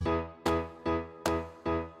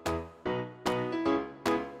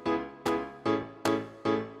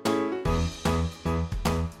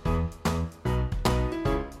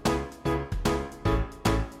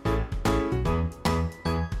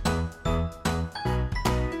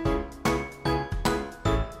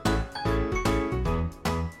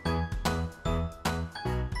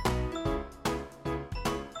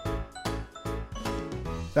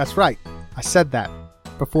That's right. I said that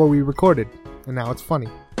before we recorded, and now it's funny.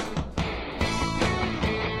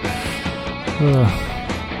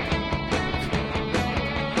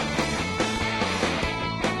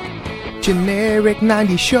 Generic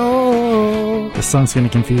 90s show. The song's going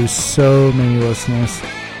to confuse so many listeners.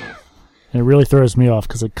 And it really throws me off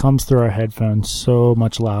because it comes through our headphones so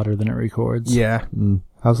much louder than it records. Yeah.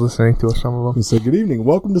 I was listening to some of them. And say, good evening,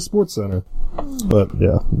 welcome to Sports Center. But,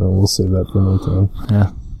 yeah, no, we'll save that for another time.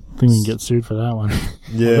 Yeah. I think we can get sued for that one.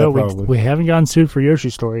 Yeah, although probably. We haven't gotten sued for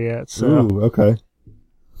Yoshi Story yet, so. Ooh, okay.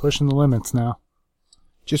 Pushing the limits now.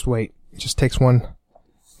 Just wait. It just takes one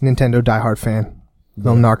Nintendo diehard fan.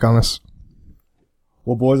 They'll narc on us.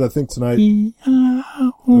 Well, boys, I think tonight the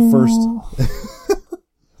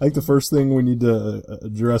first thing we need to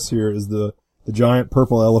address here is the giant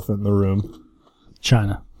purple elephant in the room.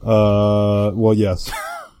 China. Well, yes.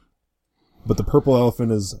 But the purple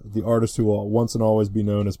elephant is the artist who will once and always be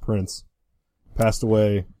known as Prince. Passed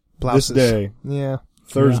away Blouses. this day. Yeah.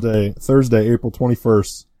 Thursday, April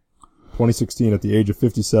 21st, 2016 at the age of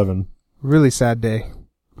 57. Really sad day.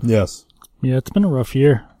 Yes. Yeah, it's been a rough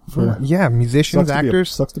year. Yeah, musicians,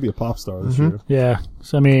 actors. Sucks to be a pop star this year. Yeah.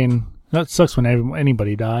 So, I mean, that sucks when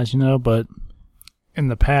anybody dies, but in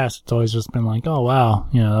the past, it's always just been like, oh, wow,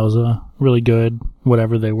 that was a really good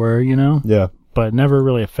whatever they were, Yeah. But it never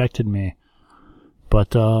really affected me. But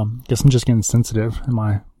guess I'm just getting sensitive in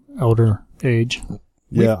my elder age.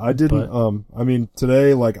 Yeah, I didn't, I mean,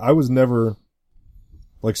 today, I was never,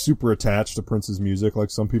 super attached to Prince's music like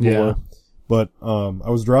some people were. But, I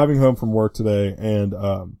was driving home from work today and,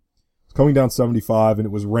 coming down 75 and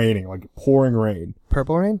it was raining, pouring rain.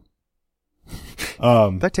 Purple Rain?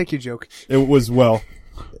 That take your joke. It was,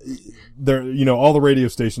 there, all the radio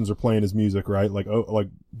stations are playing his music, right?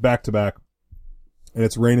 Back to back. And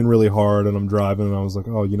it's raining really hard and I'm driving and I was like,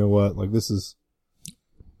 oh, you know what? This is,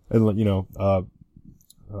 and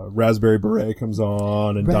Raspberry Beret comes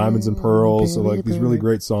on and Diamonds and Pearls. So these really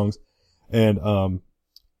great songs. And,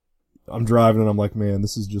 I'm driving and I'm like, man,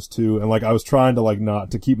 this is just too, and I was trying to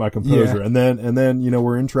not to keep my composure. Yeah. And then,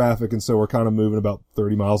 we're in traffic and so we're kind of moving about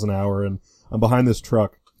 30 miles an hour and I'm behind this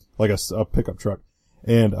truck, a pickup truck.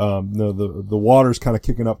 And, the water's kind of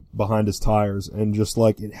kicking up behind his tires and just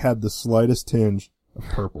it had the slightest tinge of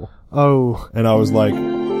purple. Oh. And I was like,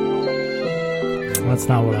 that's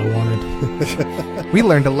not what I wanted. We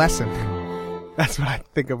learned a lesson. That's what I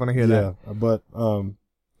think of when I hear that. Yeah, but,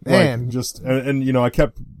 man, and I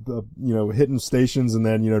kept, hitting stations and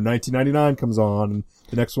then, 1999 comes on and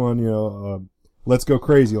the next one, Let's Go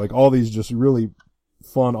Crazy, all these just really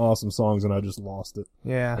fun, awesome songs and I just lost it.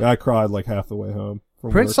 Yeah. I cried half the way home.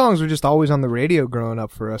 Prince songs were just always on the radio growing up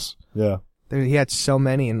for us. Yeah. He had so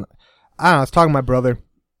many and I don't know, I was talking to my brother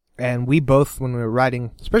and we both, when we were writing,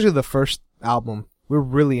 especially the first album, we were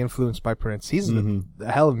really influenced by Prince. He's a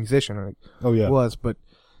hell of a musician. Oh yeah. Was, but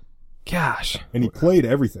gosh. And he played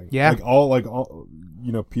everything. Yeah. All,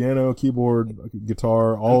 piano, keyboard,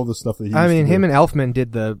 guitar, all the stuff that he used to him do. and Elfman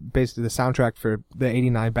did basically the soundtrack for the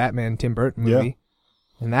 89 Batman Tim Burton movie. Yeah.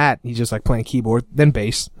 And that, he's just playing keyboard, then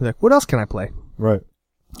bass. He's what else can I play? Right.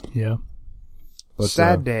 Yeah. But,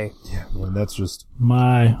 sad day. Yeah, man, that's just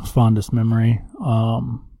my fondest memory.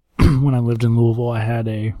 When I lived in Louisville, I had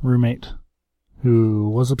a roommate who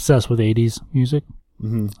was obsessed with 80s music.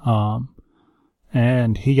 Mm-hmm.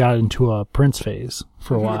 And he got into a Prince phase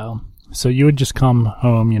for a while. So you would just come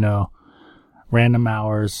home, random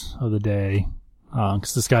hours of the day.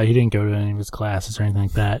 Cause this guy, he didn't go to any of his classes or anything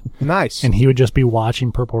like that. Nice. And he would just be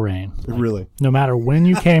watching Purple Rain. Really? No matter when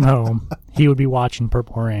you came home, he would be watching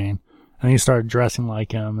Purple Rain. And he started dressing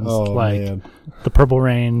like him and man. the Purple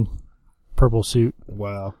Rain, purple suit.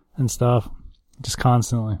 Wow. And stuff. Just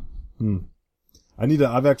constantly.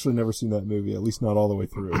 I've actually never seen that movie, at least not all the way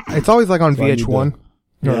through. It's always on So VH1.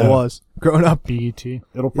 Yeah. It was. Growing up. BET.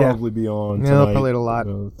 It'll probably be on Yeah, tonight, they'll play it a lot.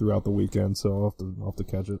 Throughout the weekend, so I'll have to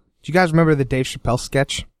catch it. Do you guys remember the Dave Chappelle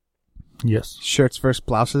sketch? Yes. Shirts versus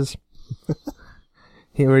blouses?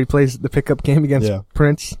 He already plays the pickup game against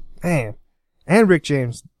Prince. Man. And Rick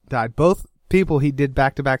James died. Both people he did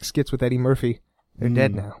back-to-back skits with Eddie Murphy. They're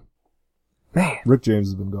dead now. Man. Rick James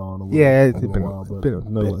has been gone a while, but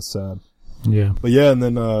no less sad. Yeah. But yeah, and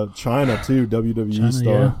then China too, WWE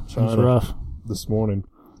star. Yeah, China it was rough. this morning.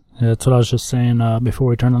 Yeah, that's what I was just saying before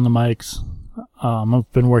we turned on the mics.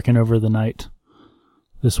 I've been working over the night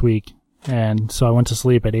this week, and so I went to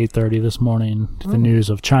sleep at 8:30 this morning to the news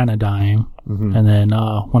of China dying, and then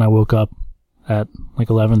when I woke up at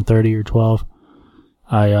 11:30 or 12,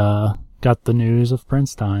 I got the news of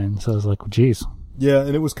Prince dying. So I was like, well, geez. Yeah,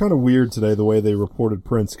 and it was kind of weird today the way they reported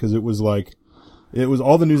Prince, because it was It was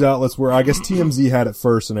all the news outlets where I guess TMZ had it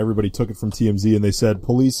first and everybody took it from TMZ and they said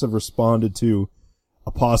police have responded to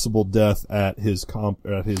a possible death at his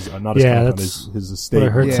his estate. What I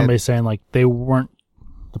heard somebody saying, like, the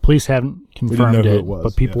police haven't confirmed it,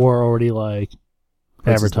 but people were already like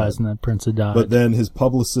advertising that Prince had died. But then his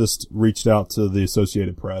publicist reached out to the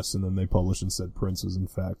Associated Press and then they published and said Prince is in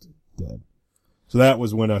fact dead. So that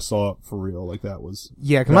was when I saw it for real. Like that was.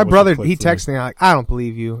 Yeah, because my brother, he texted me like, I don't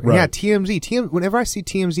believe you. And yeah, TMZ. Whenever I see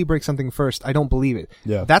TMZ break something first, I don't believe it.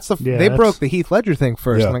 Yeah. They broke the Heath Ledger thing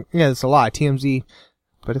first. I'm like, yeah, it's a lie. TMZ,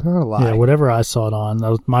 but it's not a lie. Yeah, whatever I saw it on, that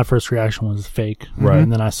was, my first reaction was fake. Right.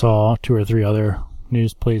 And then I saw 2 or 3 other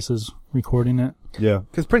news places recording it. Yeah.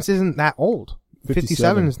 Because Prince isn't that old.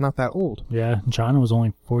 57 is not that old. Yeah, and China was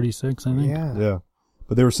only 46, I think. Yeah. Yeah.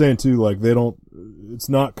 But they were saying too, like it's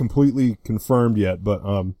not completely confirmed yet, but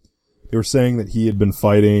they were saying that he had been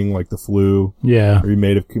fighting like the flu. Yeah. Or he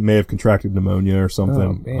may have contracted pneumia or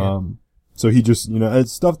something. Oh, man. So he just,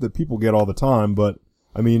 it's stuff that people get all the time, but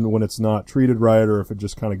I mean, when it's not treated right or if it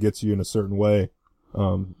just kind of gets you in a certain way,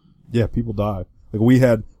 people die.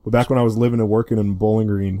 Like back when I was living and working in Bowling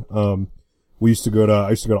Green, I used to go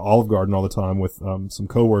to Olive Garden all the time with some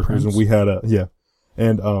coworkers, and we had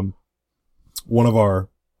one of our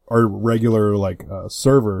regular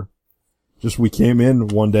server, we came in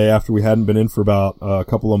one day after we hadn't been in for about a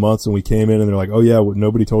couple of months, and we came in and they're like, oh yeah,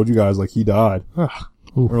 nobody told you guys, like he died.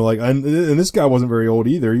 We're like, and this guy wasn't very old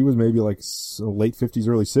either. He was maybe like late 50s,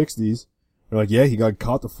 early 60s. They're like, yeah, he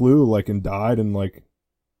caught the flu and died in like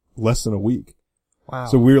less than a week. Wow.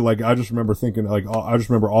 So we were like, I just remember thinking I just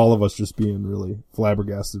remember all of us just being really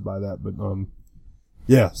flabbergasted by that. But,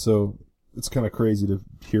 so it's kind of crazy to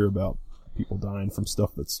hear about people dying from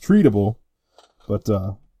stuff that's treatable. But,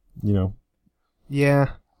 Yeah.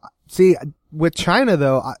 See, with China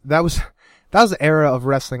though, that was the era of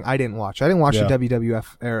wrestling I didn't watch. I didn't watch the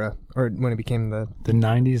WWF era, or when it became the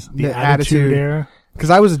 90s, the Attitude Era. Because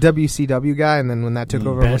I was a WCW guy, and then when that took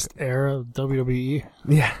over, best era of WWE.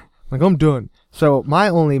 Yeah, like I'm done. So my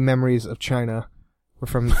only memories of China were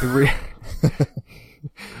from the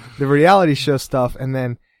reality show stuff, and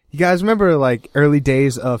then you guys remember like early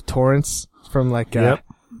days of torrents from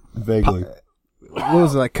vaguely. What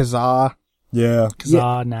was it, like Kazaa? Yeah.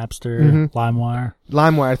 Kazaa, Napster, LimeWire.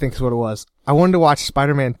 LimeWire, I think is what it was. I wanted to watch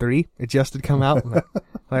Spider-Man 3. It just had come out.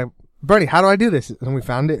 like, Bernie, how do I do this? And we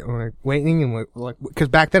found it, and we're waiting, and we're like, because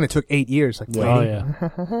back then it took 8 years. Waiting. Oh, yeah.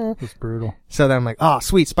 It was brutal. So then I'm like, oh,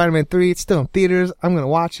 sweet, Spider-Man 3, it's still in theaters. I'm going to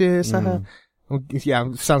watch this. Yeah,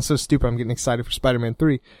 it sounds so stupid. I'm getting excited for Spider-Man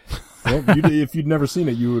 3. Well, if you'd never seen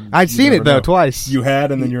it, you would. I'd seen it, though, twice. You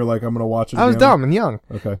had, and then you're like, I'm going to watch it again. I was dumb and young.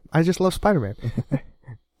 Okay. I just love Spider-Man.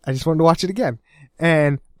 I just wanted to watch it again.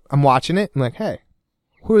 And I'm watching it. I'm like, hey,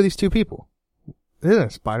 who are these two people? This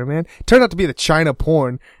isn't Spider-Man. Turned out to be the China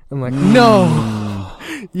porn. I'm like, no.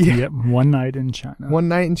 Yep. One night in China. One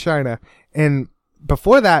night in China. And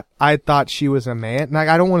before that, I thought she was a man. Like,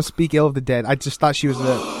 I don't want to speak ill of the dead. I just thought she was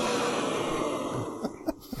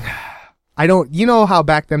you know how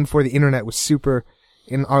back then before the internet was super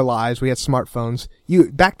in our lives, we had smartphones.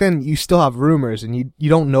 Back then you still have rumors and you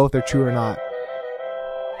don't know if they're true or not.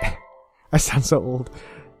 I sound so old.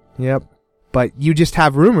 Yep. But you just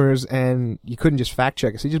have rumors and you couldn't just fact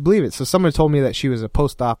check it. So you just believe it. So someone told me that she was a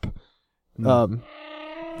post-op. That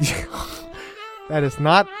is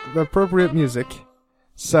not the appropriate music.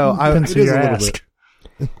 So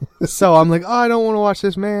So I'm like, oh, I don't want to watch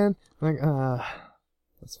this, man. I'm like,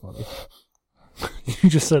 That's funny. You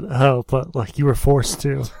just said, oh, but like you were forced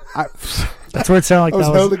to. That's what it sounded like. I was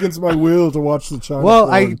held against my will to watch the China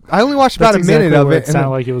porn. I only watched about a minute of it. It sounded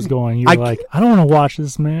like it was going. You were like, I don't want to watch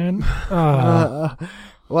this, man.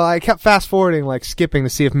 Well, I kept fast forwarding, like skipping to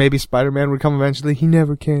see if maybe Spider-Man would come eventually. He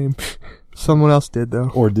never came. Someone else did, though.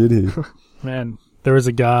 Or did he? Man, there was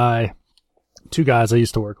two guys I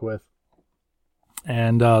used to work with.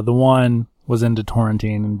 And the one was into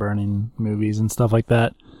torrenting and burning movies and stuff like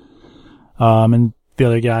that. And the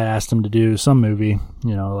other guy asked him to do some movie,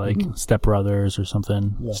 like Step Brothers or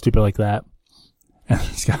something stupid like that. And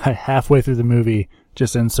this guy, halfway through the movie,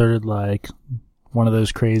 just inserted like one of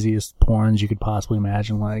those craziest porns you could possibly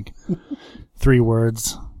imagine, like 3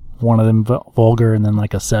 words, one of them vulgar, and then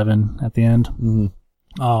like a 7 at the end.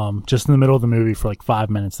 Just in the middle of the movie for like 5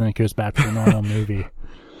 minutes, then it goes back to the normal movie.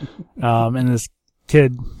 And this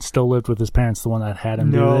kid still lived with his parents, the one that had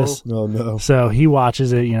him do this. No. So he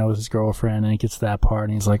watches it, with his girlfriend, and he gets to that part,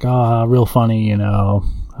 and he's like, oh, real funny, but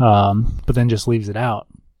then just leaves it out.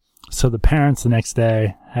 So the parents the next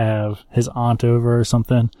day have his aunt over or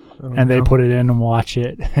something, and they put it in and watch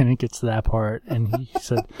it, and it gets to that part, and he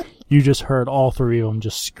said, you just heard all 3 of them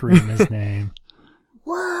just scream his name.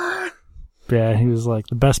 What? Yeah, he was like,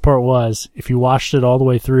 the best part was, if you watched it all the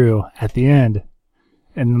way through, at the end,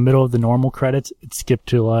 in the middle of the normal credits, it skipped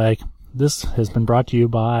to like, this has been brought to you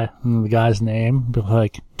by the guy's name. But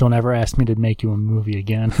like, don't ever ask me to make you a movie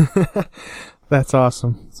again. That's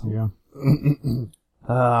awesome. So,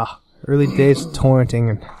 yeah. Early days of torrenting.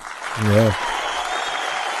 And Yeah.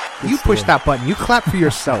 you push that button. You clap for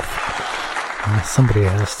yourself. Somebody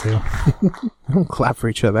has to. Don't clap for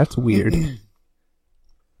each other. That's weird.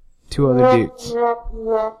 Two other dudes.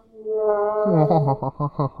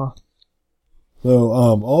 So,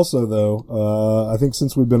 also though, I think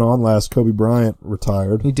since we've been on last, Kobe Bryant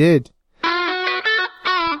retired. He did.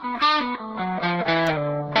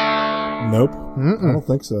 Nope. I don't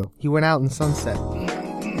think so. He went out in sunset.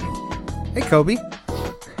 Hey, Kobe.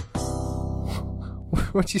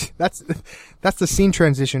 What you? That's the scene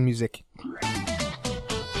transition music.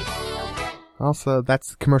 Also,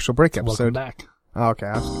 that's the commercial break episode. Welcome back. Oh,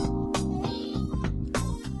 okay.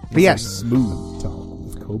 But yes, Smooth talk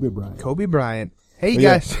with Kobe Bryant. Kobe Bryant. Hey, But yeah.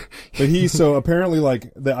 guys. But so apparently,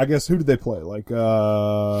 like, I guess, who did they play? Like,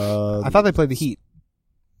 I thought they played the Heat.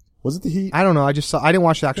 was it the Heat? I don't know. I didn't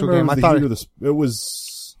watch the actual game. I thought it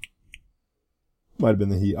was, might have been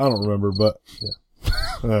the Heat. I don't remember, but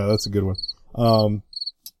yeah. That's a good one.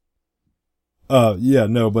 Yeah,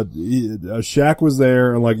 no, but Shaq was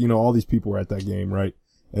there, and like, you know, all these people were at that game, right?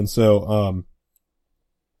 And so,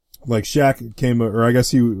 like Shaq came, or I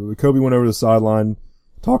guess Kobe went over to the sideline,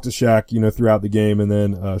 talked to Shaq, you know, throughout the game, and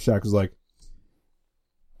then, Shaq was like,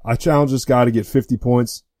 I challenged this guy to get 50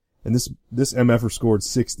 points, and this MFer scored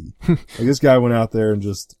 60. Like, this guy went out there and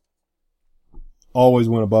just always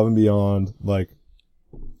went above and beyond, like,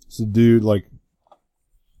 so dude, like,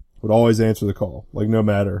 would always answer the call, like, no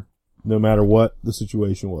matter what the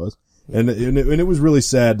situation was. And it was really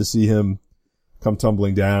sad to see him come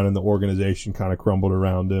tumbling down and the organization kind of crumbled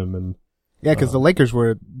around him. And yeah, because the Lakers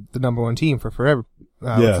were the number one team for forever.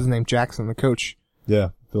 What's his name? Jackson, the coach. Yeah,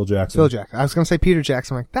 Phil Jackson. Phil Jackson. I was going to say Peter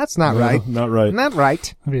Jackson. I'm like, that's not right. Not right. Not right.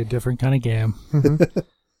 That'd be a different kind of game.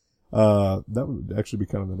 That would actually be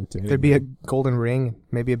kind of entertaining. There'd be a golden ring and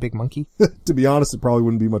maybe a big monkey. To be honest, it probably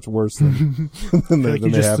wouldn't be much worse than Like you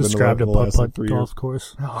just described a putt-putt golf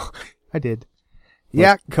course. Oh, I did.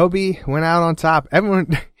 Yeah, Kobe went out on top.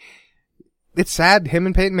 Everyone, it's sad, him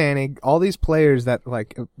and Peyton Manning, all these players that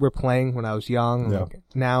like were playing when I was young, Yeah. like,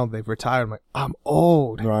 now they've retired. I'm like, I'm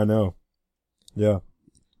old. No, I know. Yeah.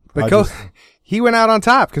 But he went out on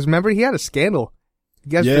top because remember he had a scandal.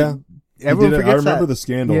 You guys everyone forgets I remember that. the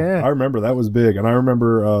scandal. Yeah. I remember that was big. And I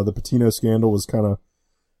remember, the Patino scandal was kind of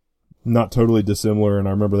not totally dissimilar. And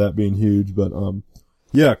I remember that being huge, but,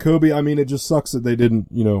 yeah, Kobe, I mean, it just sucks that they didn't,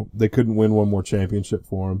 you know, they couldn't win one more championship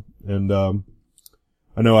for him. And,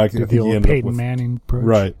 I know I think The he old ended Peyton up with, Manning approach.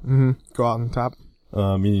 right. Mm-hmm. Go out on top.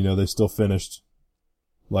 And, you know, they still finished,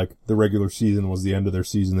 like, the regular season was the end of their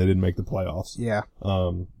season. They didn't make the playoffs. Yeah.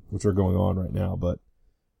 Which are going on right now. But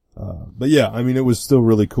yeah, I mean, it was still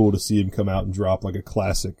really cool to see him come out and drop like a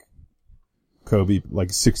classic Kobe,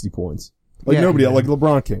 like 60 points. Like nobody, like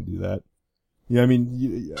LeBron can't do that. Yeah, I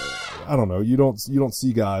mean, I don't know. You don't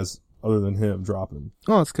see guys other than him dropping.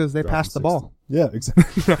 Oh, it's because they passed the 60. ball. Yeah,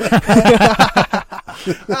 exactly.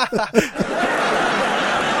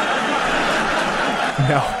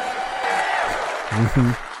 No.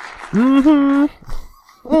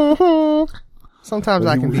 Sometimes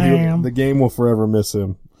I can be. Damn. The game will forever miss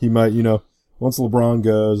him. He might, you know, once LeBron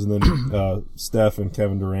goes and then, Steph and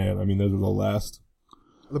Kevin Durant, I mean, those are the last.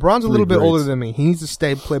 LeBron's a little bit greats. older than me. He needs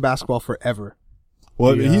to play basketball forever.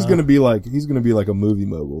 Well, Yeah. he's gonna be like a movie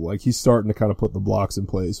mogul. Like, he's starting to kind of put the blocks in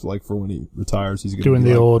place, like, for when he retires. He's gonna Doing be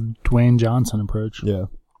the like, old Dwayne Johnson approach. yeah.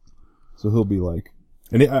 So he'll be like,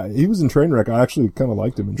 and he was in Trainwreck. I actually kind of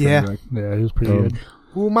liked him in Yeah. Trainwreck. Yeah, he was pretty Um, good.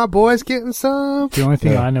 Ooh, my boy's getting some. The only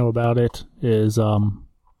thing Yeah. I know about it is I'm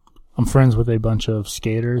friends with a bunch of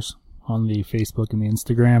skaters on the Facebook and the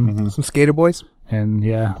Instagram. Some skater boys. And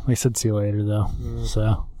yeah, they said see you later though.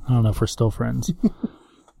 So I don't know if we're still friends.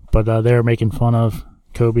 But they were making fun of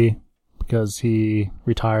Kobe because he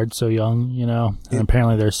retired so young, you know. And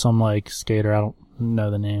apparently there's some like skater, I don't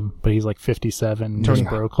know the name, but he's like 57 and Tony just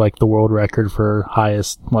Hawk. broke like the world record for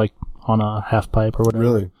highest like on a half pipe or whatever.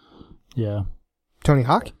 Really? Yeah. Tony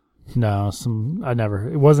Hawk? No,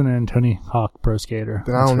 it wasn't an Tony Hawk pro skater.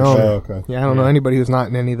 Then I don't Oh, know. okay. Yeah, I don't know anybody who's not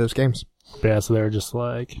in any of those games. Yeah, so they were just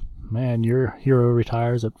like, man, your hero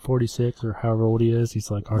retires at 46 or however old he is.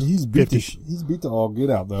 He's like, our He's beat 50, he's beat the all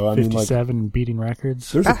get out though. I mean, like, 57 and beating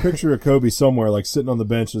records. there's a picture of Kobe somewhere, like sitting on the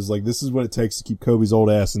bench. Is like, this is what it takes to keep Kobe's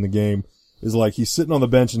old ass in the game. Is like he's sitting on the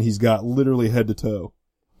bench and he's got literally head to toe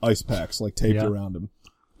ice packs like taped Yeah. around him.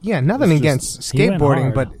 Yeah, nothing against He went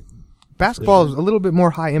skateboarding, hard. but basketball is a little bit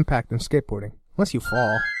more high impact than skateboarding. Unless you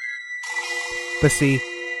fall. But see,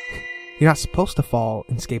 you're not supposed to fall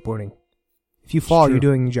in skateboarding. If you fall, true. you're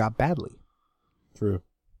doing your job badly. True.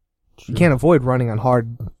 You can't avoid running on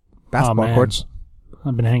hard basketball man. courts.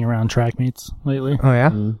 I've been hanging around track meets lately, Oh, yeah?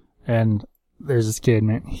 Mm. and there's this kid,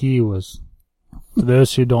 man. He was, for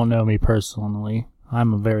those who don't know me personally,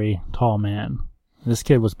 I'm a very tall man. This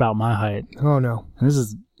kid was about my height, Oh, no. and this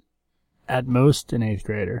is at most an 8th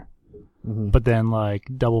grader, but then like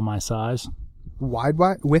double my size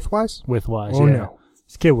Width-wise? width-wise. Oh, yeah. no.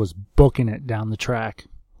 This kid was booking it down the track,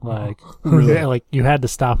 like, Really? yeah, like you had to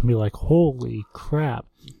stop and be like, "Holy crap!"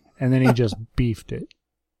 And then he just beefed it,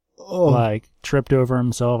 Oh, like tripped over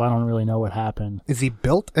himself. I don't really know what happened. Is he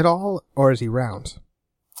built at all, or is he round?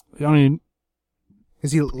 I mean,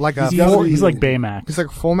 Is he like a He's gotta full, be- he's like Baymax. he's like a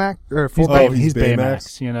full Mac or a full Oh, Baymax? he's He's Baymax.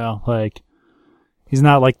 Baymax? You know, like he's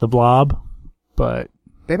not like the Blob, but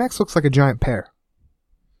Baymax looks like a giant pear.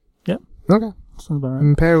 Yep. Okay. sounds about right.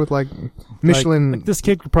 And pear with like Michelin. Like this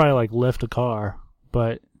kid could probably like lift a car,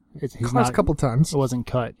 but he's Car's not. a couple tons. It wasn't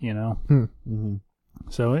cut, you know. Mm-hmm.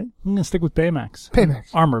 So I'm gonna stick with Baymax. Baymax.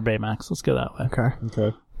 Armor Baymax. Let's go that way. Okay.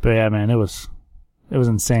 Okay. But yeah, man, it was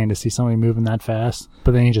insane to see somebody moving that fast.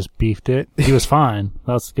 But then he just beefed it. He was fine.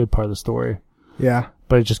 That's the good part of the story. Yeah.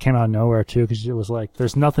 But it just came out of nowhere too, because it was like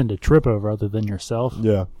there's nothing to trip over other than yourself.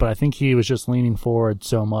 Yeah. But I think he was just leaning forward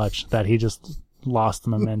so much that he just lost the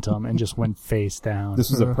momentum and just went face down. This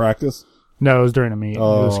was a practice. No, it was during a meet.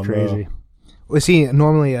 Oh, it was no. crazy. Was he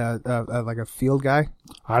normally like a field guy?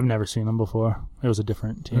 I've never seen him before. It was a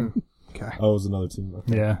different team. Okay. Oh, it was another team.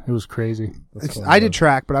 Okay. Yeah, it was crazy. That's fine, I did though.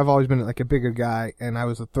 track, but I've always been like a bigger guy, and I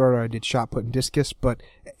was a thrower. I did shot put and discus, but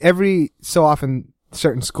every so often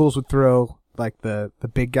certain schools would throw like the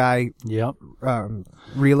big guy Yep.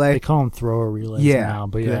 relay. They call them thrower relays Yeah. now,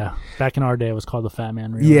 but Yeah. yeah. Back in our day, it was called the Fat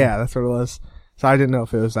Man Relay. Yeah, that's what it was. So I didn't know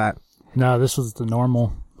if it was that. No, this was the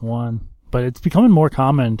normal one. But it's becoming more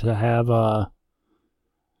common to have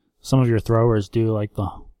some of your throwers do like the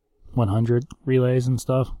 100 relays and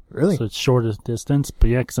stuff. Really? So it's shorter distance. But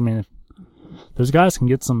yeah, because I mean, if those guys can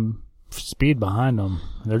get some speed behind them.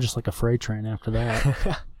 They're just like a freight train after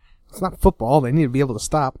that. It's not football. They need to be able to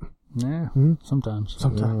stop. Yeah, sometimes.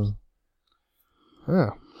 Sometimes.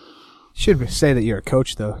 Oh. Should say that you're a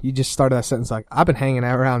coach, though. You just started that sentence like, I've been hanging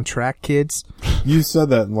out around track kids. You said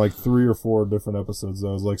that in like 3 or 4 different episodes. I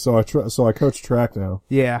was like, so I coach track now.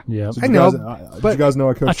 Yeah. Yeah. So I did know, you guys, did but you guys know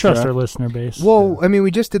I coach I trust track? our listener base. Well, I mean,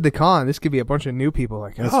 we just did the con. This could be a bunch of new people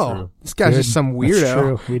like, That's oh, true. this guy's Good. just some That's weirdo.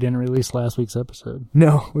 true. We didn't release last week's episode.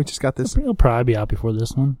 No, we just got this. It'll probably be out before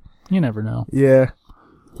this one. You never know. Yeah.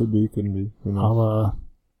 Could be, couldn't be. Who knows? I'll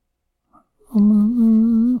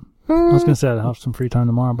I was gonna say I'd have some free time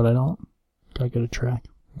tomorrow, but I don't. Gotta go to track.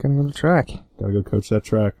 Gonna go to track. Gotta go coach that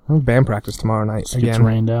track. I have band practice tomorrow night It gets again.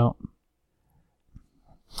 rained out.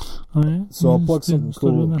 Oh yeah. So I'll plug something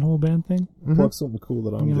Still doing cool. that whole band thing. Plug something cool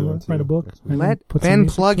that I'm You gonna doing write too. a book? And Let put some Ben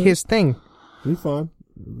music plug to it? his thing. Be fine.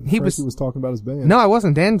 He Frankie was talking about his band. No, I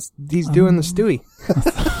wasn't. He's doing the Stewie.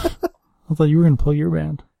 I thought you were gonna plug your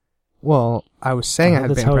band. Well, I was saying I had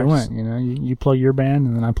That's band how it practice. went. You know, you plug your band,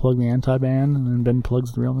 and then I plug the anti-band, and then Ben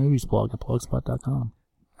plugs the Real Movies blog at plugspot.com.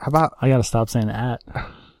 How about? I gotta stop saying at. I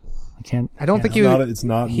can't. I don't think It's not. It's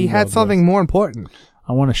not. he had something more important.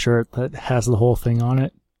 I want a shirt that has the whole thing on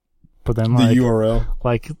it, but then The like URL.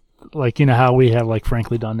 like you know how we have like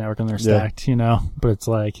Frankly Done Network and they're Yeah. stacked, you know, but it's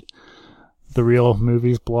like the Real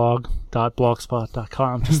Movies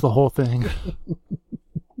blog.blogspot.com, just the whole thing.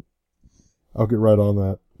 I'll get right on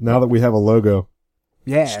that. Now that we have a logo,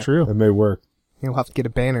 Yeah, It's true. it may work. You'll have to get a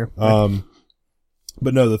banner.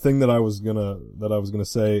 But no, the thing that I was gonna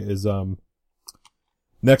say is,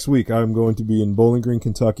 next week I'm going to be in Bowling Green,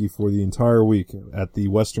 Kentucky for the entire week at the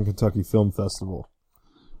Western Kentucky Film Festival.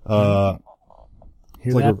 Hear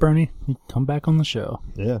like that, a- Bernie? You come back on the show.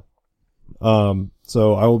 Yeah.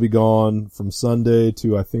 So I will be gone from Sunday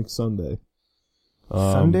to I think Sunday.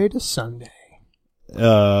 Sunday to Sunday.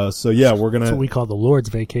 So yeah, we're That's gonna. what we call the Lord's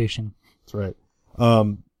vacation. That's right.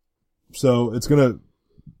 So it's gonna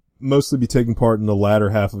mostly be taking part in the latter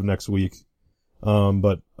half of next week.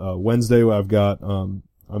 But Wednesday I've got,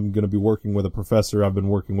 I'm gonna be working with a professor. I've been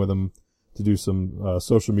working with him to do some,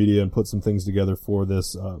 social media and put some things together for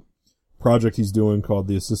this, project he's doing called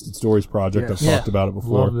the Assisted Stories Project. Yes. I've talked about it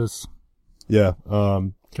before. Love this. Yeah.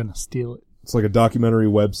 Gonna steal it. It's like a documentary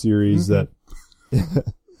web series that,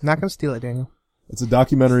 Not gonna steal it, Daniel. it's a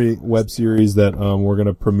documentary web series that, we're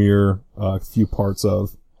gonna premiere a few parts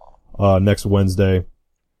of, next Wednesday.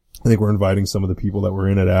 I think we're inviting some of the people that were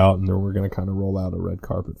in it out, and then we're going to kind of roll out a red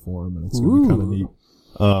carpet for them, and it's going to be kind of neat.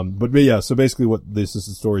 But yeah, so basically what the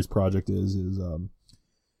Assisted Stories project is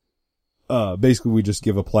basically we just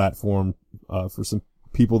give a platform, for some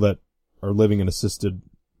people that are living in assisted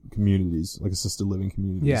communities, like assisted living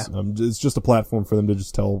communities. Yeah. It's just a platform for them to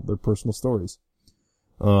just tell their personal stories.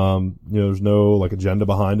 There's no like agenda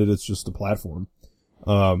behind it. It's just a platform.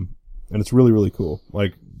 And it's really, really cool.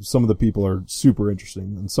 Like some of the people are super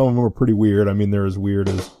interesting and some of them are pretty weird. I mean, they're as weird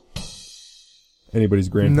as anybody's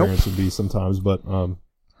grandparents would be sometimes, but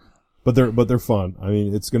they're fun. I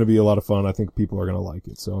mean, it's going to be a lot of fun. I think people are going to like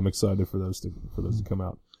it. So I'm excited for those to come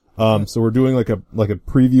out. So we're doing like a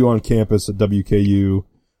preview on campus at WKU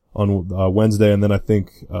on Wednesday, and then I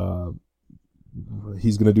think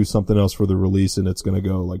he's going to do something else for the release, and it's going to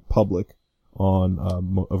go like public on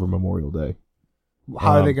over Memorial Day.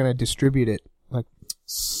 How are they going to distribute it? Like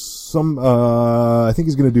I think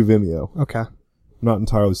he's going to do Vimeo. Okay. I'm not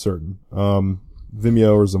entirely certain.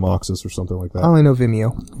 Vimeo or Zemoxis or something like that. I only know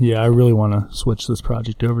Vimeo. Yeah, I really want to switch this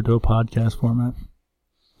project over to a podcast format.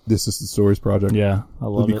 This is the Stories project. Yeah, I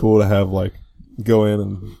love it. It'd be cool to have like go in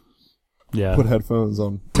and Yeah. put headphones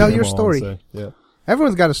on. Tell put your them on story. and say, yeah.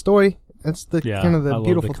 Everyone's got a story. That's the kind of I the love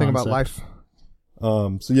beautiful the thing about concept.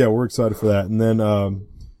 life. So yeah, we're excited for that. And then,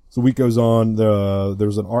 so the week goes on,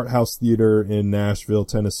 there's an art house theater in Nashville,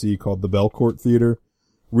 Tennessee called the Belcourt Theater.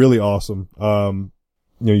 Really awesome.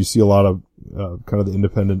 You see a lot of, kind of the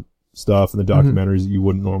independent stuff and the documentaries that you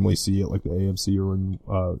wouldn't normally see at like the AMC or in,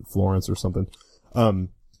 Florence or something.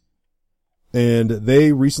 And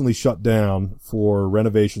they recently shut down for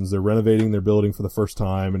renovations. They're renovating their building for the first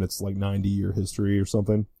time, and it's like 90-year history or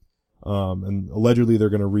something. And allegedly they're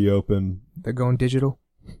going to reopen. They're going digital.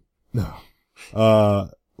 No.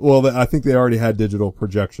 Well, I think they already had digital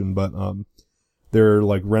projection, but, they're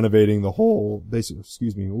like renovating the whole,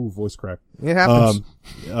 excuse me, voice crack. It happens.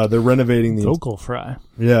 They're renovating Vocal fry.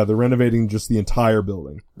 they're renovating just the entire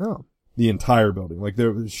building. Oh. The entire building. Like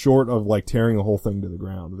they're short of like tearing the whole thing to the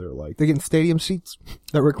ground. They're like, They're getting stadium seats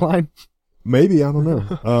that recline. maybe, I don't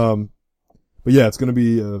know. But yeah, it's going to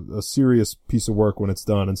be a serious piece of work when it's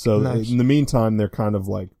done. And so Nice. in the meantime, they're kind of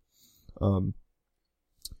like,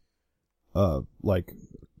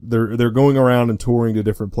 they're going around and touring to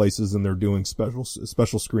different places, and they're doing special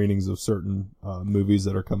screenings of certain movies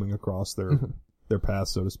that are coming across their path,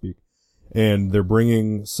 so to speak. And they're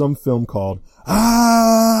bringing some film called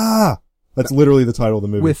that's literally the title of the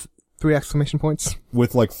movie With 3 exclamation points.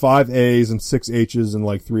 with like 5 A's and 6 H's and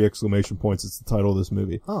like 3 exclamation points. It's the title of this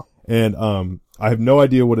movie. Oh. And I have no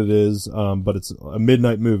idea what it is, but it's a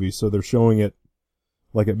midnight movie, so they're showing it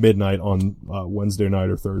like at midnight on Wednesday night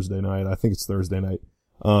or Thursday night. I think it's Thursday night.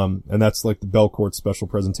 And that's like the Belcourt special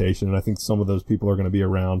presentation, and I think some of those people are going to be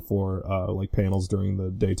around for like panels during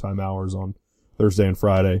the daytime hours on Thursday and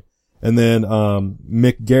Friday. And then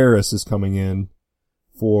Mick Garris is coming in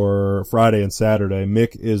for Friday and Saturday.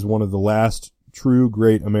 Mick is one of the last true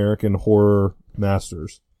great American horror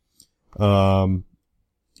masters.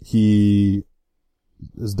 He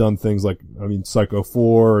has done things like, Psycho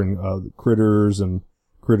 4 and Critters and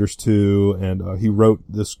Critters 2, and he wrote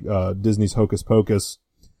this Disney's Hocus Pocus.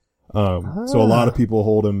 So a lot of people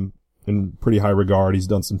hold him in pretty high regard. He's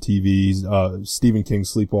done some TVs, Stephen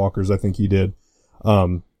King's Sleepwalkers, I think he did.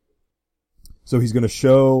 So he's going to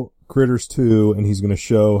show Critters 2 and he's going to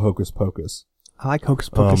show Hocus Pocus. I like Hocus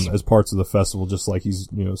Pocus. As parts of the festival, just like he's,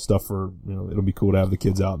 stuff for, it'll be cool to have the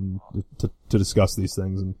kids out and to discuss these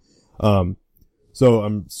things. And, so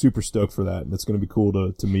I'm super stoked for that, and it's going to be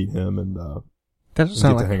cool to meet him and That get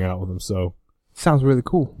sounds to hang out with him. So sounds really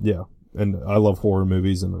cool. yeah. And I love horror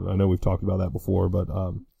movies, and I know we've talked about that before, but,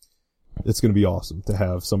 it's going to be awesome to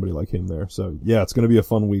have somebody like him there. So yeah, it's going to be a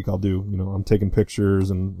fun week. I'm taking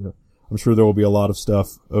pictures, and I'm sure there will be a lot of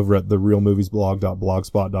stuff over at the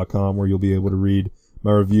realmoviesblog.blogspot.com where you'll be able to read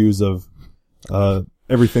my reviews of,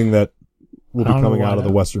 everything that will be coming out of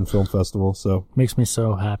the Western Film Festival. So Makes me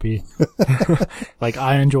so happy. Like,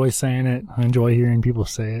 I enjoy saying it. I enjoy hearing people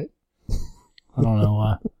say it. I don't know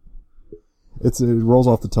why. it rolls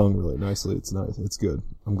off the tongue really nicely. It's nice. It's good.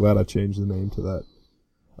 I'm glad I changed the name to that.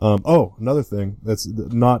 Another thing that's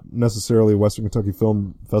not necessarily Western Kentucky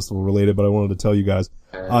Film Festival related, but I wanted to tell you guys.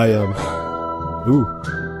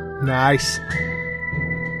 Nice.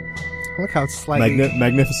 Look how it's slightly...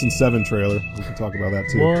 Magnificent 7 trailer. We can talk about that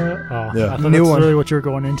too. What? Oh, Yeah. I thought New that's one. really what you were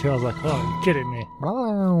going into. I was like, oh, you're kidding me.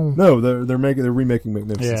 Wow. No, they're remaking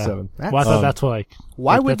Magnificent Yeah. 7. Well, I thought that's like...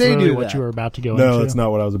 Why would that's they really do what that? you were about to go into. No, that's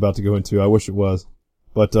not what I was about to go into. I wish it was.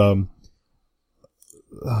 But,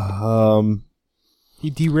 You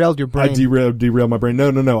derailed your brain. I derailed my brain.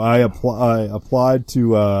 No. I applied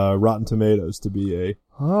to, Rotten Tomatoes to be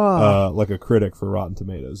like a critic for Rotten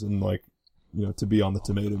Tomatoes. And like, to be on the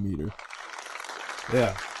tomato meter.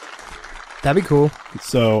 Yeah. That'd be cool.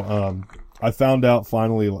 So, I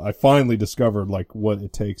finally discovered like what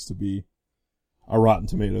it takes to be a Rotten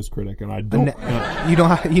Tomatoes critic, and I don't.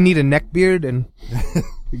 You need a neck beard and.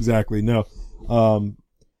 Exactly, no.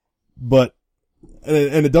 But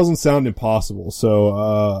and it doesn't sound impossible.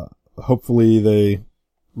 So hopefully they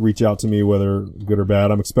reach out to me, whether good or bad.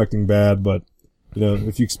 I'm expecting bad, but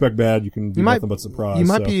if you expect bad, you can be nothing but surprised. You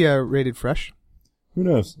might be rated fresh. Who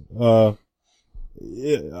knows?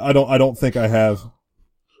 I don't think I have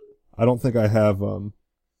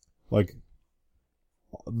like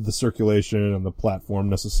the circulation and the platform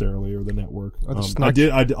necessarily, or the network.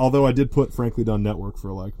 Although I did put Frankly Done Network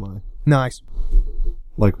for like my nice.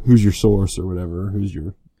 Like, who's your source or whatever? Who's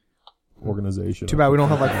your organization? Too bad we don't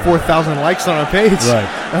have like 4,000 likes on our page. Right.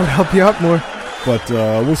 That would help you out more. But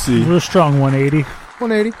we'll see. We're a strong 180.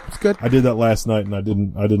 180. It's good. I did that last night, and I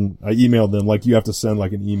emailed them. Like, you have to send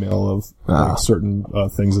like an email of like, certain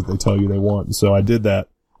things that they tell you they want. And so I did that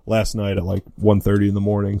last night at like 1:30 in the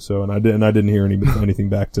morning. So I didn't hear anything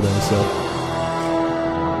back today. So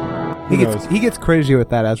he gets crazier with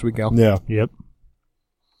that as we go. Yeah. Yep.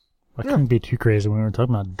 I couldn't be too crazy when we were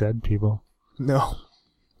talking about dead people. No,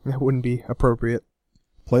 that wouldn't be appropriate.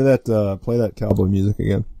 Play that cowboy music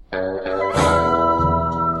again.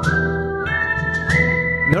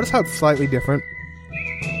 Notice how it's slightly different.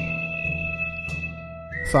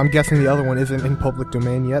 So I'm guessing the other one isn't in public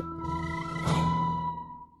domain yet.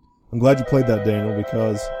 I'm glad you played that, Daniel,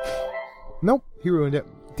 because... Nope, he ruined it.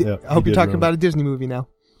 Yeah, I hope you're talking about a Disney movie now.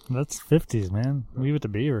 That's 50s, man. Leave it to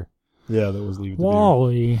Beaver. Yeah, that was Leave It to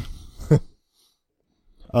Wally. Beaver.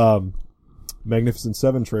 Magnificent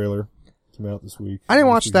Seven trailer came out this week. I didn't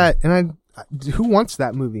watch that, and who wants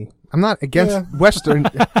that movie? I'm not against Western...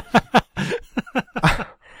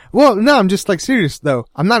 Well, no, I'm just like serious though.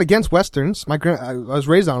 I'm not against Westerns. I was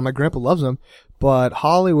raised on them. My grandpa loves them. But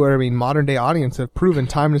Hollywood, modern day audience have proven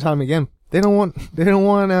time and time again they don't want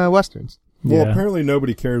Westerns. Well, apparently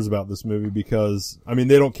nobody cares about this movie because,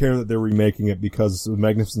 they don't care that they're remaking it because The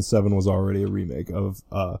Magnificent Seven was already a remake of,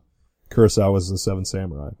 Kurosawa's The Seven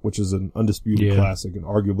Samurai, which is an undisputed classic and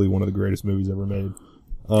arguably one of the greatest movies ever made.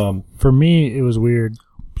 For me, it was weird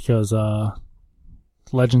because,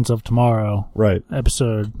 Legends of Tomorrow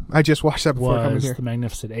episode. I just watched that before coming here. The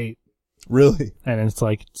Magnificent Eight. Really? And it's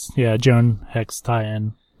like, Joan Hex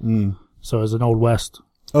tie-in. Mm. So it's an Old West.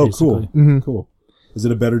 Oh, basically. cool. Mm-hmm. Cool. Is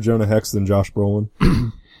it a better Jonah Hex than Josh Brolin?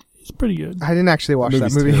 He's pretty good. I didn't actually watch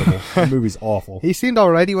that movie. That movie's awful. He seemed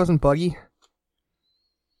alright. He wasn't buggy.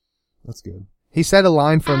 That's good. He said a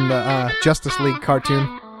line from the Justice League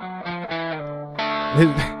cartoon.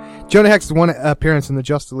 Jonah Hex's one appearance in the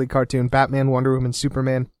Justice League cartoon, Batman, Wonder Woman,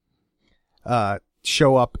 Superman,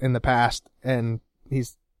 show up in the past, and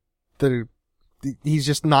he's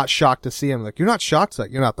just not shocked to see him. Like, you're not shocked? It's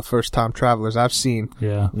like, you're not the first time travelers I've seen.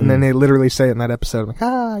 Yeah. And then they literally say it in that episode.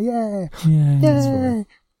 I'm like, yeah. Yeah.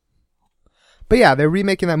 But yeah, they're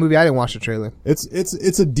remaking that movie. I didn't watch the trailer. It's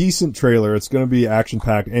a decent trailer. It's going to be action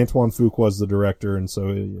packed. Antoine Fuqua's the director, and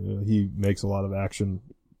so he makes a lot of action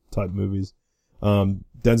type movies.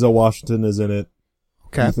 Denzel Washington is in it.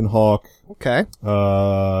 Okay. Ethan Hawke. Okay.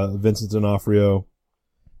 Vincent D'Onofrio.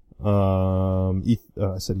 I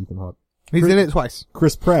said Ethan Hawke. He's in it twice.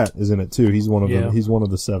 Chris Pratt is in it too. He's one of them. He's one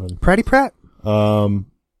of the seven. Pratty Pratt. And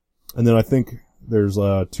then I think there's 2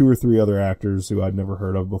 or 3 other actors who I'd never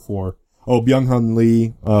heard of before. Oh, Byung-Hun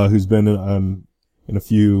Lee, who's been in a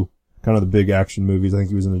few kind of the big action movies. I think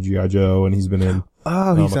he was in the G.I. Joe, and he's been in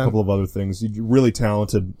a couple of other things. He's really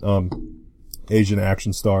talented Asian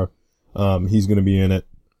action star. He's going to be in it.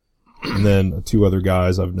 And then 2 other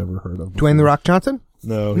guys I've never heard of before. Dwayne The Rock Johnson?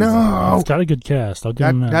 No. It's got a good cast. I'll give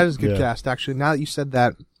him that. That is a good cast, actually. Now that you said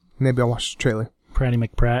that, maybe I'll watch the trailer. Pratty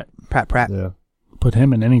McPratt. Pratt. Yeah. Put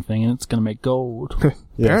him in anything and it's going to make gold.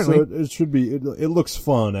 Yeah, apparently. so it should be, it looks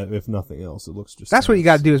fun, if nothing else. It looks just That's what you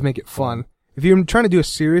gotta do, is make it fun. If you're trying to do a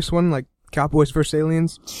serious one, like Cowboys vs.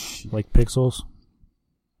 Aliens. Like Pixels.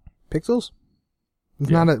 Pixels?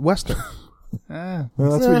 It's not a Western. Well,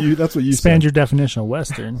 that's what you Expand said. your definition of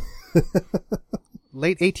Western.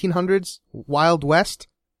 Late 1800s, Wild West.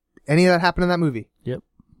 Any of that happened in that movie? Yep.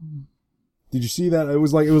 Did you see that? It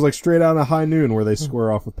was like straight out of High Noon where they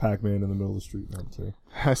square off with Pac-Man in the middle of the street.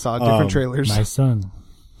 I saw different trailers. My son.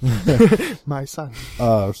 My son.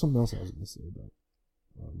 Or something else I was going to say about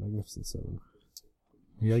Magnificent Seven.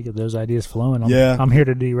 You gotta get those ideas flowing. I'm here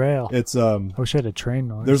to derail. It's I wish I had a train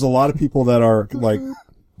noise. There's a lot of people that are like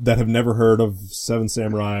that have never heard of Seven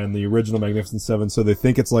Samurai and the original Magnificent Seven, so they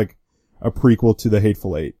think it's like a prequel to the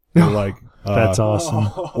Hateful Eight. They're like, That's awesome.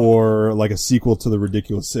 Or like a sequel to The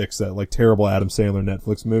Ridiculous Six, that like terrible Adam Sandler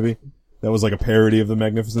Netflix movie. That was like a parody of The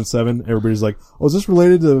Magnificent Seven. Everybody's like, oh, is this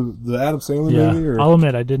related to the Adam Sandler movie? Or? I'll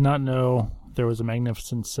admit, I did not know there was a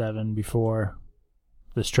Magnificent Seven before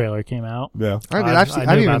this trailer came out. Yeah. I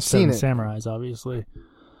haven't even seen it. Samurais, obviously.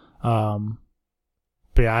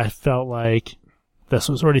 But yeah, I felt like this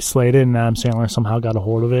was already slated and Adam Sandler somehow got a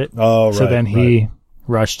hold of it. Oh, right. So then he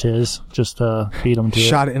rushed his just to beat him to it.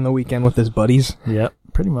 Shot it in the weekend with his buddies. Yep,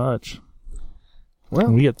 pretty much. Well,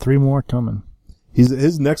 and we get 3 more coming.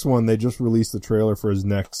 His next one, they just released the trailer for his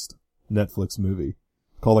next Netflix movie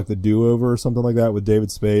called like The Do-Over or something like that with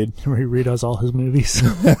David Spade. Where he redoes all his movies.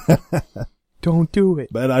 Don't do it.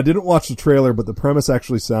 But I didn't watch the trailer, but the premise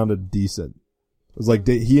actually sounded decent. It was like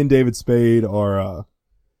he and David Spade are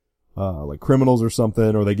like criminals or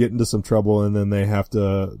something, or they get into some trouble and then they have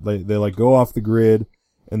to they like go off the grid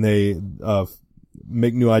and they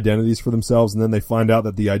make new identities for themselves, and then they find out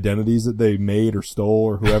that the identities that they made or stole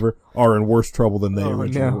or whoever are in worse trouble than they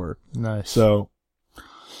originally were. Nice. So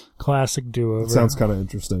classic Do-Over. It sounds kind of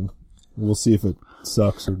interesting. We'll see if it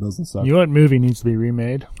sucks or doesn't suck. You know what movie needs to be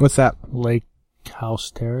remade? What's that? Lake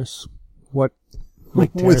House Terrace. What?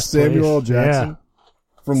 Lake with Terrace Samuel L. Place. Jackson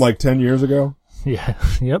from like 10 years ago. Yeah.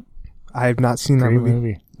 Yep. I have not seen that Great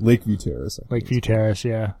movie. Lakeview Terrace. Lakeview Terrace,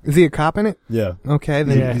 yeah. Is he a cop in it? Yeah. Okay.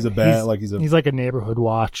 Then Yeah. He's a bad, He's like a neighborhood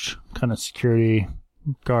watch kind of security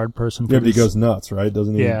guard person. Yeah, but he goes nuts, right?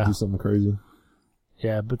 Doesn't he Yeah. do something crazy?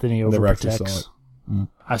 Yeah, but then he Never actually overprotects. saw it. Mm.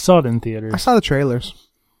 I saw it in theaters. I saw the trailers.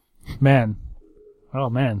 Man. Oh,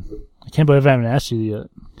 man. I can't believe I haven't asked you yet.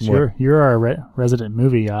 'Cause you're our resident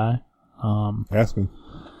movie guy. Ask me.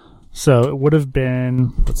 So it would have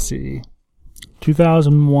been, let's see,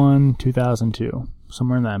 2001, 2002.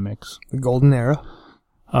 Somewhere in that mix. The golden era.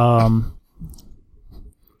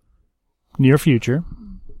 Near future.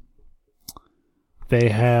 They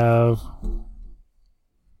have...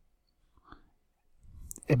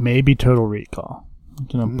 It may be Total Recall.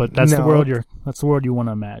 You know, but that's the world you want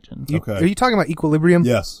to imagine. Okay. Are you talking about Equilibrium?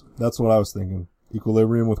 Yes, that's what I was thinking.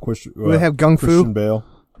 Equilibrium with Christian Will they have Gung Christian Fu? Bale.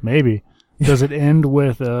 Maybe. Does it end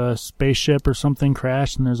with a spaceship or something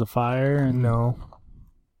crash and there's a fire? And No.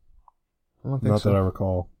 I don't think Not so. that I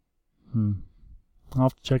recall. I'll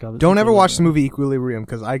have to check out. Don't ever watch the movie Equilibrium,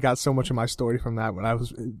 because I got so much of my story from that when I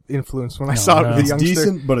was influenced when I saw it as a It's youngster.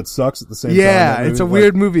 decent, but it sucks at the same time. Yeah, That movie, it's a like,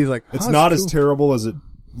 weird movie. Like, It's oh, not cool. as terrible as it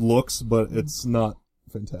looks, but it's not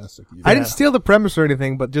fantastic either. I didn't steal the premise or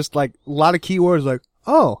anything, but just like a lot of keywords like,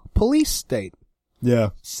 oh, police state, Yeah.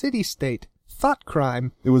 city state, thought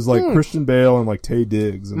crime. It was like Christian Bale and like Taye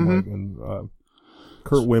Diggs and Mm-hmm.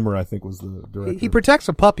 Kurt Wimmer, I think, was the director. He protects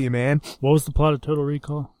a puppy, man. What was the plot of Total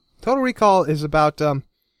Recall? Total Recall is about, really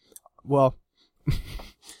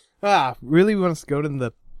we want us to go to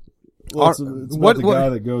the... Well, it's about the guy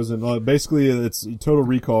that goes in. Basically, it's Total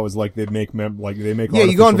Recall is like they make Yeah, artificial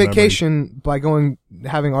you go on memory. vacation by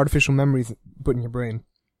having artificial memories put in your brain.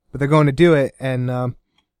 But they're going to do it, and it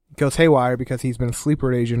goes haywire because he's been a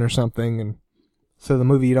sleeper agent or something, and so the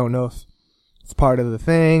movie you don't know if it's part of the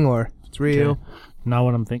thing or if it's real. Okay. Not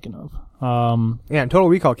what I'm thinking of. Yeah, and Total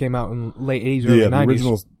Recall came out in late 80s, early Yeah,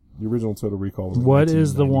 90s. the original Total Recall. Was What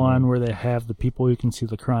is the 1991. one where they have the people who can see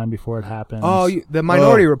the crime before it happens? Oh, the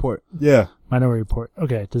Minority Report. Yeah, Minority Report.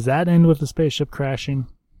 Okay, does that end with the spaceship crashing?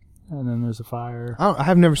 And then there's a fire? I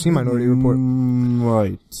have never seen Minority Report.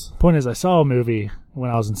 Right. Point is, I saw a movie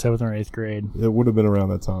when I was in 7th or 8th grade, It would have been around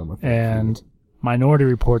that time. I think. and Minority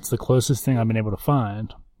Report's the closest thing I've been able to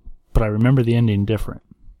find, but I remember the ending different.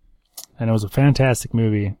 And it was a fantastic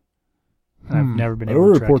movie, and I've never been able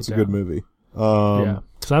Minority to track Report's it a down. good movie. Yeah,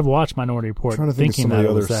 because I've watched Minority I'm Report trying to think of thinking some of that the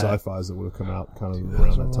it other was that. sci-fis that would have come out kind of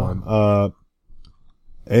around that time.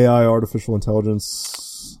 AI, artificial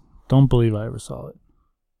intelligence. Don't believe I ever saw it.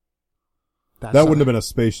 That wouldn't have been a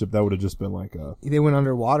spaceship. That would have just been like a. They went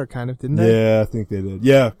underwater, kind of, didn't they? Yeah, I think they did.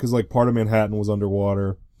 Yeah, because like part of Manhattan was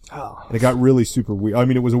underwater. Oh, And it got really super weird. I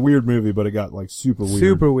mean, it was a weird movie, but it got like super weird.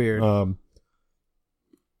 super weird.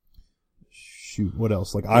 Shoot, what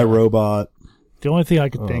else? Like iRobot. The only thing I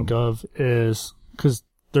could think of is, because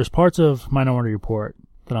there's parts of Minority Report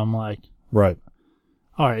that I'm like, Right.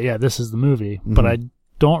 all right, yeah, this is the movie, but I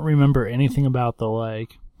don't remember anything about the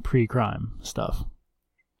like pre-crime stuff.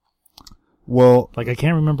 Well, Like, I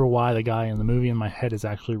can't remember why the guy in the movie in my head is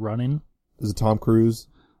actually running. is it Tom Cruise?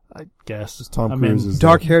 I guess Tom I Cruise mean, is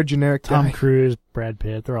Dark-haired generic Tom guy. Cruise, Brad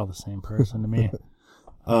Pitt, they're all the same person to me.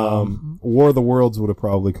 War of the Worlds would have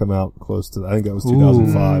probably come out close to. I think that was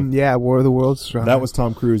 2005. Yeah, War of the Worlds. That was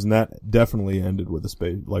Tom Cruise, and that definitely ended with a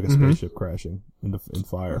spaceship crashing in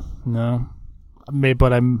fire. No,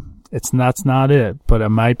 but I'm That's not it, but it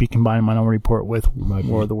might be combining Minority Report with Might be.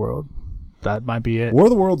 War of the World. That might be it. War of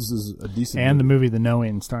the Worlds is a decent And the movie. movie The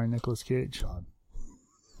Knowing, starring Nicolas Cage. God.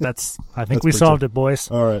 I think That's we pretty solved tough. it, boys.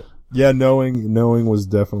 All right. Yeah, knowing was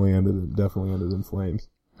definitely ended in flames.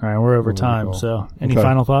 All right, we're over What do we time. call? So, any Okay.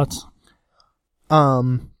 final thoughts?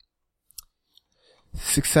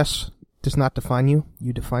 Success does not define you.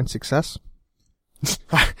 You define success.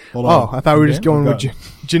 Hold Oh, on. I thought we were just Okay. going I've with got-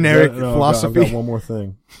 generic No, philosophy. I've got one more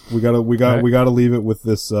thing. We gotta Right. leave it with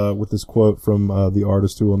this quote from the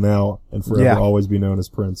artist who will now and forever Yeah. always be known as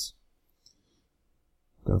Prince.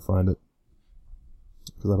 Gotta find it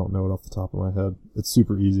because I don't know it off the top of my head. It's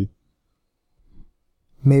super easy.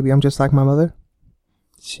 Maybe I'm just like my mother.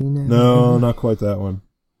 She never. No, not quite that one.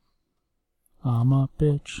 I'm a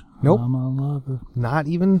bitch. Nope. I'm a lover. Not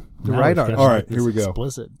even the Now right we've got artist. All right, this here we go.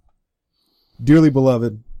 Explicit. Dearly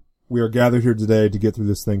beloved, we are gathered here today to get through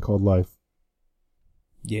this thing called life.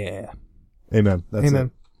 Yeah. Amen. That's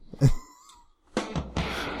Amen. it.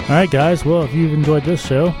 All right, guys. Well, if you've enjoyed this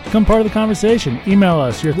show, become part of the conversation. Email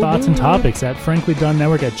us your thoughts and topics at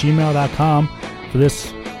franklydonenetwork@gmail.com. For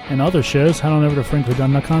this and other shows, head on over to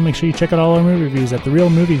franklydonen.com. Make sure you check out all our movie reviews at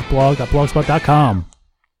therealmoviesblog.blogspot.com.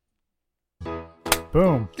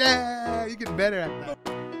 Boom. Yeah, you get better at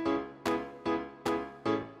that.